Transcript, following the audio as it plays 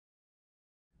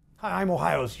Hi, I'm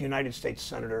Ohio's United States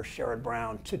Senator Sherrod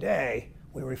Brown. Today,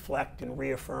 we reflect and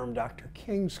reaffirm Dr.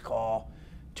 King's call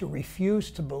to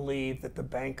refuse to believe that the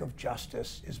Bank of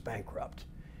Justice is bankrupt.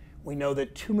 We know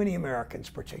that too many Americans,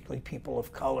 particularly people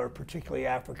of color, particularly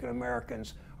African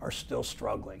Americans, are still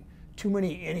struggling. Too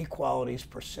many inequalities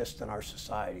persist in our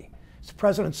society. As the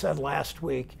President said last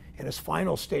week in his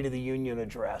final State of the Union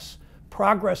address,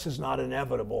 progress is not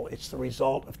inevitable. It's the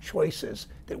result of choices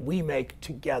that we make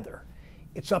together.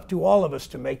 It's up to all of us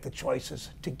to make the choices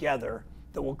together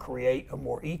that will create a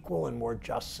more equal and more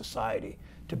just society.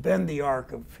 To bend the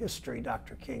arc of history,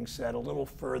 Dr. King said, a little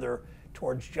further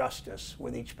towards justice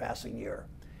with each passing year.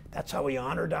 That's how we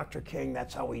honor Dr. King.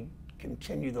 That's how we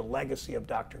continue the legacy of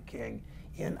Dr. King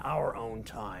in our own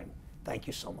time. Thank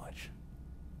you so much.